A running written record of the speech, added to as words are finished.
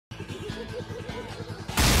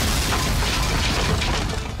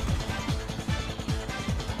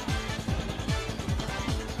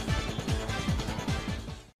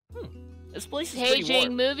place is pretty warm.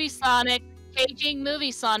 Paging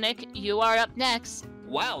Movie Sonic, you are up next.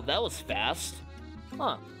 Wow, that was fast.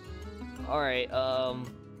 Huh. Alright, I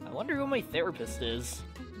wonder who my therapist is.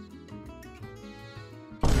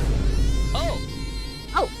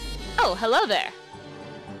 Oh, hello there.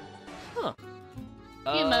 Huh.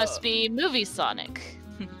 You must be Movie Sonic.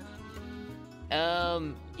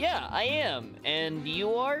 Yeah, I am. And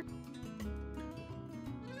you are?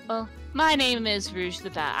 Well, my name is Rouge the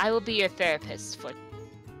Bat. I will be your therapist for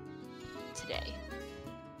today.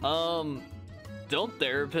 Don't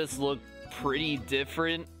therapists look pretty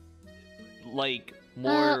different? Like,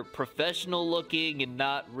 more professional looking and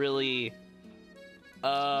not really,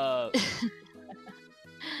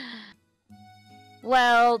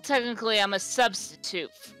 Well, technically I'm a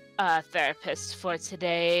substitute therapist for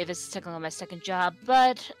today. This is technically my second job,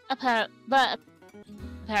 but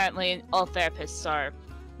apparently all therapists are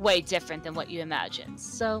way different than what you imagine.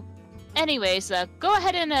 So, anyways, go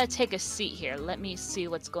ahead and take a seat here. Let me see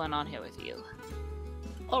what's going on here with you.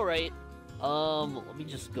 Alright. Let me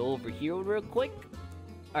just go over here real quick.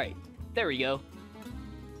 Alright, there we go.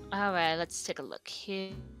 Alright, let's take a look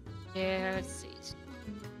here. Let's see.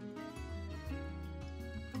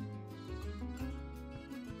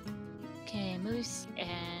 Okay, moose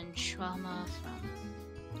and trauma from...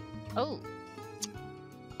 Oh.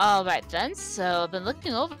 Alright then, so I've been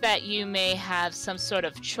looking over that you may have some sort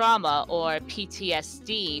of trauma or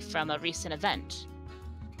PTSD from a recent event.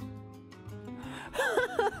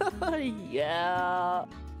 Yeah.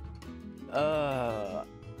 I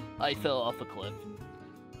fell off a cliff.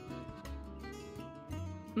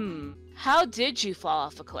 How did you fall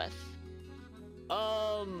off a cliff?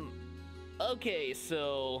 Okay,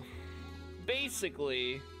 so...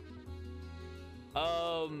 Basically,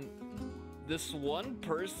 this one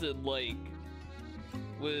person, like,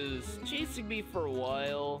 was chasing me for a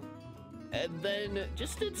while, and then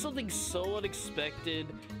just did something so unexpected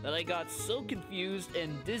that I got so confused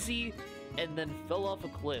and dizzy, and then fell off a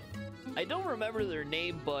cliff. I don't remember their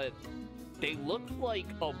name, but they looked like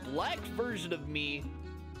a black version of me,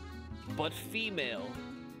 but female.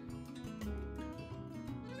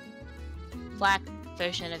 Black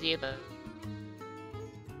version of you, but...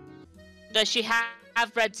 Does she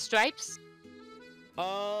have red stripes?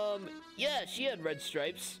 Yeah, she had red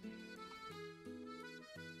stripes.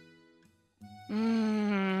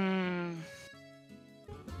 From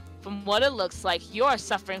what it looks like, you're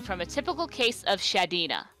suffering from a typical case of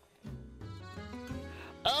Shadina.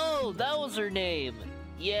 Oh, that was her name.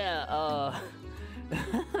 Yeah,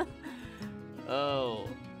 oh.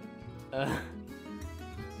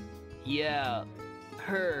 Yeah,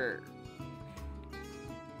 her.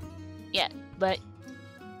 Yeah, but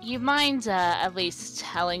you mind at least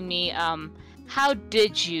telling me, how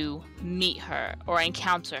did you meet her or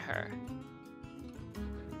encounter her?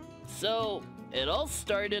 So, it all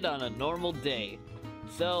started on a normal day.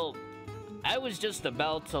 So, I was just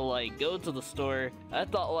about to, like, go to the store. I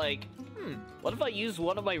thought, like, what if I use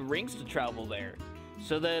one of my rings to travel there?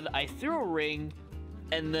 So then I threw a ring,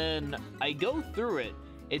 and then I go through it.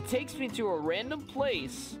 It takes me to a random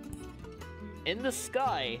place in the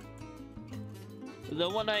sky.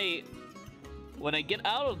 Then when I get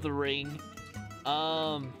out of the ring,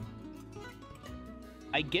 I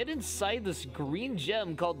get inside this green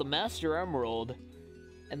gem called the Master Emerald,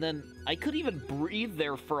 and then I couldn't even breathe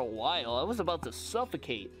there for a while. I was about to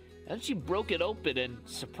suffocate. And she broke it open, and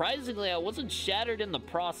surprisingly, I wasn't shattered in the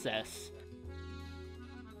process.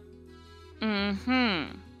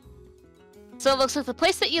 So it looks like the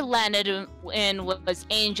place that you landed in was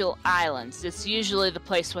Angel Islands. It's usually the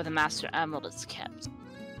place where the Master Emerald is kept.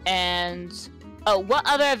 And, what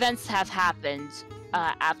other events have happened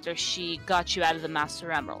after she got you out of the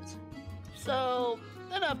Master Emerald? So,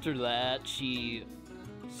 then after that, she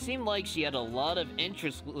seemed like she had a lot of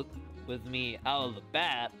interest with me out of the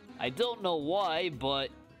bat. I don't know why,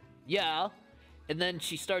 but yeah. And then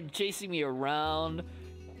she started chasing me around,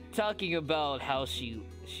 talking about how she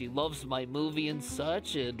loves my movie and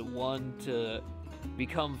such, and wanted to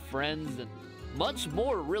become friends and much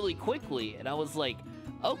more really quickly. And I was like,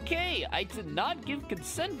 okay, I did not give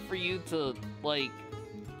consent for you to, like,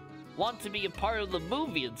 want to be a part of the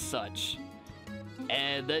movie and such.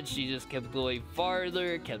 And then she just kept going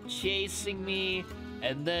farther, kept chasing me,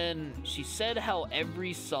 and then she said how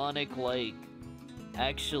every Sonic, like,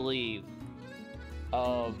 actually,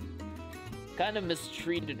 kind of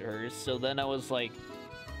mistreated her. So then I was like,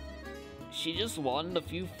 she just wanted a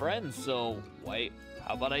few friends, so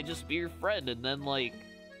how about I just be your friend? And then, like,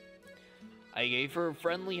 I gave her a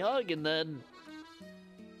friendly hug, and then,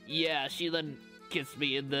 yeah, she then kissed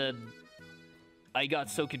me, and then I got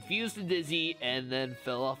so confused and dizzy and then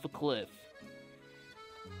fell off a cliff.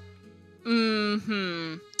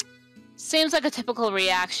 Mm-hmm. Seems like a typical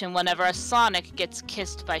reaction whenever a Sonic gets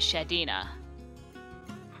kissed by Shadina.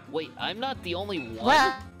 Wait, I'm not the only one?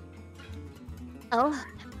 Well... Oh...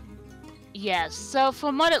 Yes, so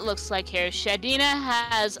from what it looks like here, Shadina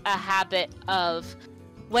has a habit of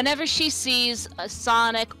whenever she sees a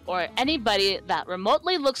Sonic or anybody that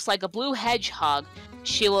remotely looks like a blue hedgehog,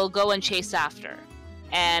 she will go and chase after,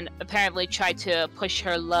 and apparently try to push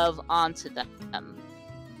her love onto them.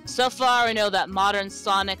 So far, I know that modern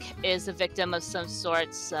Sonic is a victim of some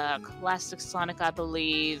sorts. Classic Sonic, I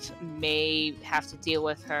believe, may have to deal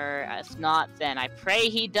with her. If not, then I pray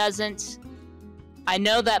he doesn't. I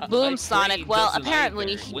know that Boom Sonic, well,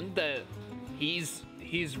 apparently... He's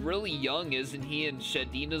really young, isn't he? And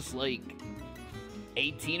Shadina's like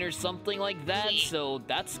 18 or something like that, so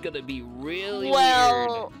that's gonna be really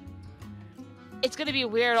weird. It's gonna be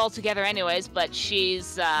weird altogether anyways, but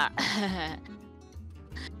she's, let's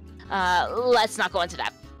not go into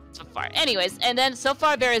that so far. Anyways, and then so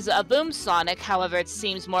far there is a Boom Sonic, however it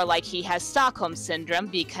seems more like he has Stockholm Syndrome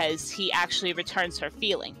because he actually returns her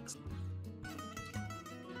feelings.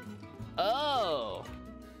 Oh.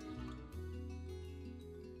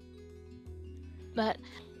 But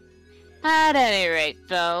at any rate,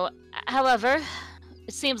 though, however,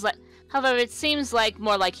 it seems like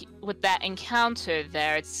more like with that encounter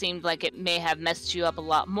there, it seemed like it may have messed you up a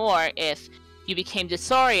lot more if you became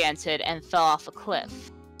disoriented and fell off a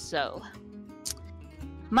cliff. So,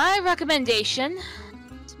 my recommendation,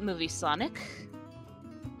 movie Sonic,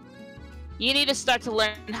 you need to start to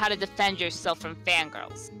learn how to defend yourself from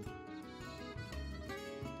fangirls.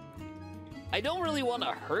 I don't really want to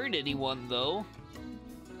hurt anyone, though.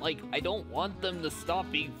 Like, I don't want them to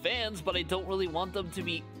stop being fans, but I don't really want them to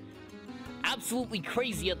be absolutely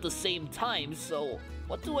crazy at the same time, so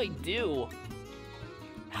what do I do?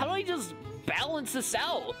 How do I just balance this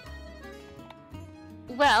out?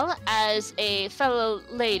 Well, as a fellow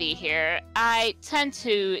lady here, I tend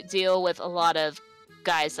to deal with a lot of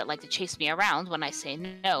guys that like to chase me around when I say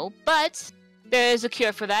no, but there is a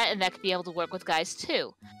cure for that, and that could be able to work with guys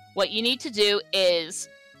too. What you need to do is,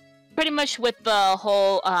 pretty much with the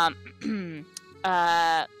whole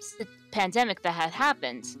pandemic that had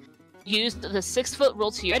happened, use the 6-foot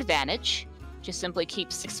rule to your advantage. Just simply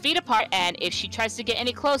keep 6 feet apart, and if she tries to get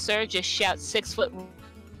any closer, just shout 6-foot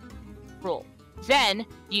rule. Then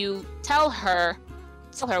you tell her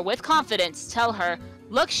with confidence, tell her,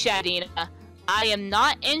 look, Shadina, I am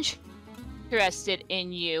not interested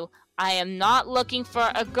in you. I am not looking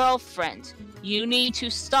for a girlfriend. You need to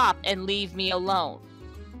stop and leave me alone.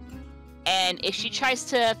 And if she tries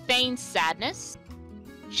to feign sadness,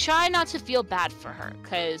 try not to feel bad for her,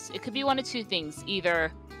 because it could be one of two things.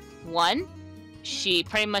 Either, 1, she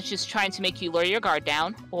pretty much is trying to make you lower your guard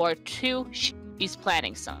down, or 2, she's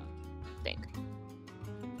planning something.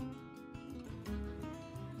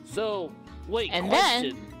 So, wait, and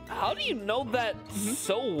question. How do you know that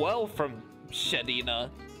so well from Shadina?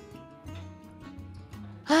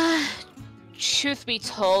 Truth be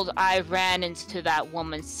told, I ran into that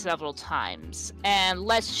woman several times, and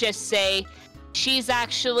let's just say she's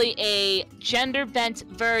actually a gender-bent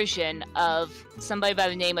version of somebody by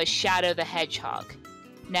the name of Shadow the Hedgehog.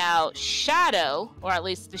 Now, Shadow, or at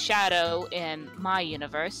least the Shadow in my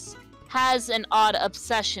universe, has an odd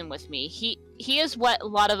obsession with me. He is what a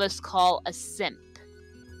lot of us call a simp.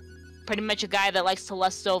 Pretty much a guy that likes to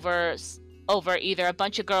lust over either a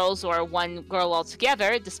bunch of girls or one girl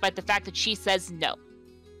altogether, despite the fact that she says no.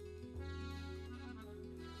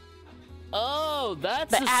 Oh,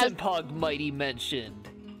 that's the simp Mighty mentioned.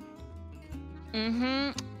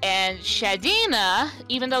 Mm-hmm. And Shadina,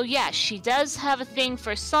 even though, yeah, she does have a thing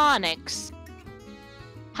for Sonics,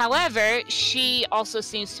 however, she also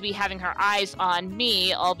seems to be having her eyes on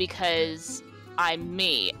me, all because I'm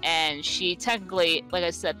me, and she technically, like I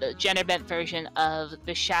said, the gender-bent version of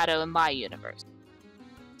the Shadow in my universe.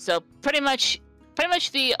 So pretty much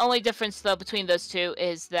the only difference, though, between those two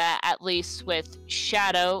is that at least with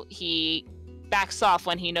Shadow, he backs off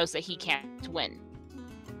when he knows that he can't win.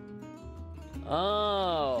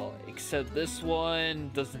 Oh, except this one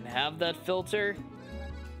doesn't have that filter?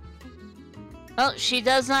 Well, she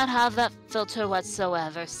does not have that filter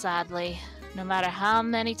whatsoever, sadly, no matter how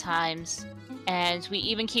many times. And we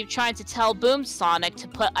even keep trying to tell Boom Sonic to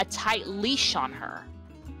put a tight leash on her.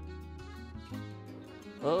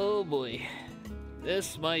 Oh boy.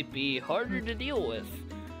 This might be harder to deal with.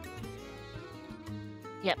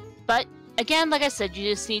 Yep, but again, like I said,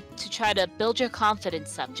 you just need to try to build your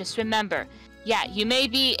confidence up. Just remember, yeah, you may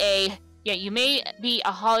be a Yeah, you may be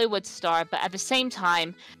a Hollywood star, but at the same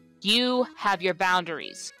time, you have your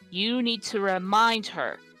boundaries. You need to remind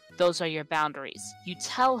her those are your boundaries. You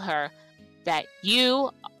tell her that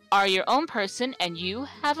you are your own person and you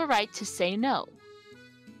have a right to say no.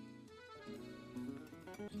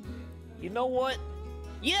 You know what?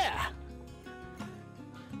 Yeah!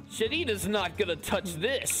 Sharita's not gonna touch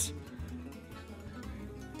this.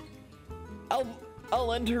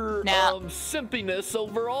 I'll end her Now- simpiness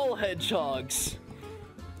over all hedgehogs.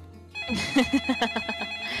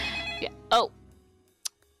 Yeah. Oh.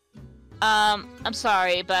 I'm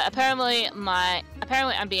sorry, but apparently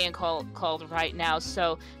I'm being called right now,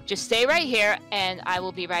 so just stay right here and I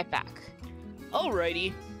will be right back.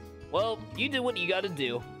 Alrighty. Well, you do what you gotta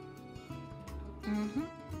do. Mm-hmm.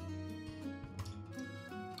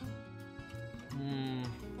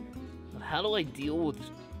 How do I deal with...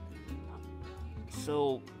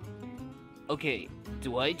 So... Okay,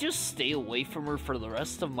 do I just stay away from her for the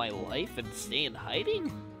rest of my life and stay in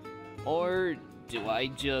hiding? Or do I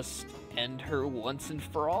just end her once and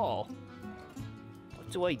for all? What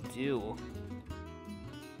do I do?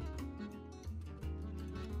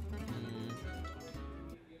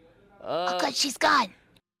 Oh, good, she's gone.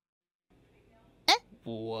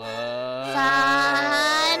 What?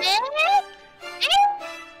 Sonic?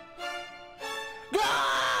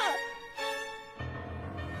 Ah!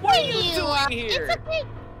 What are you doing here? It's okay.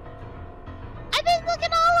 I've been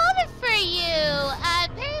looking all over for you.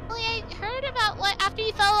 Apparently, I heard about what after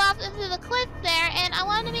you fell off into the cliff there, and I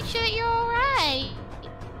wanted to make sure that you're all right.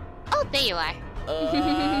 Oh, there you are.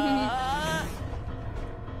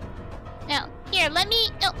 Now, here, let me.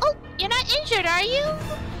 Oh, you're not injured, are you?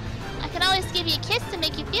 I can always give you a kiss to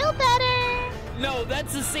make you feel better. No,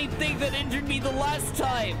 that's the same thing that injured me the last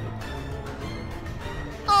time.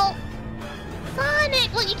 Oh,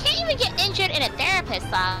 Sonic. Well, you can't even get injured in a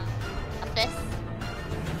therapist's office.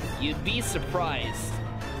 You'd be surprised.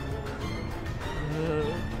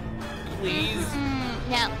 Please.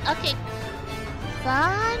 Now, okay.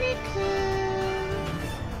 Sonic.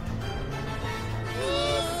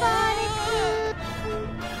 Sonic.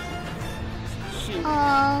 Shoot.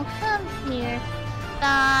 Oh, come here,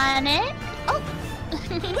 Sonic. Oh.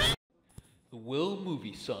 Will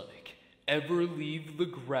Movie Sonic ever leave the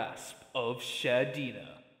grasp of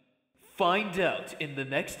Shadina? Find out in the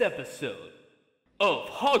next episode of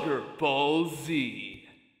Hogger Ball Z.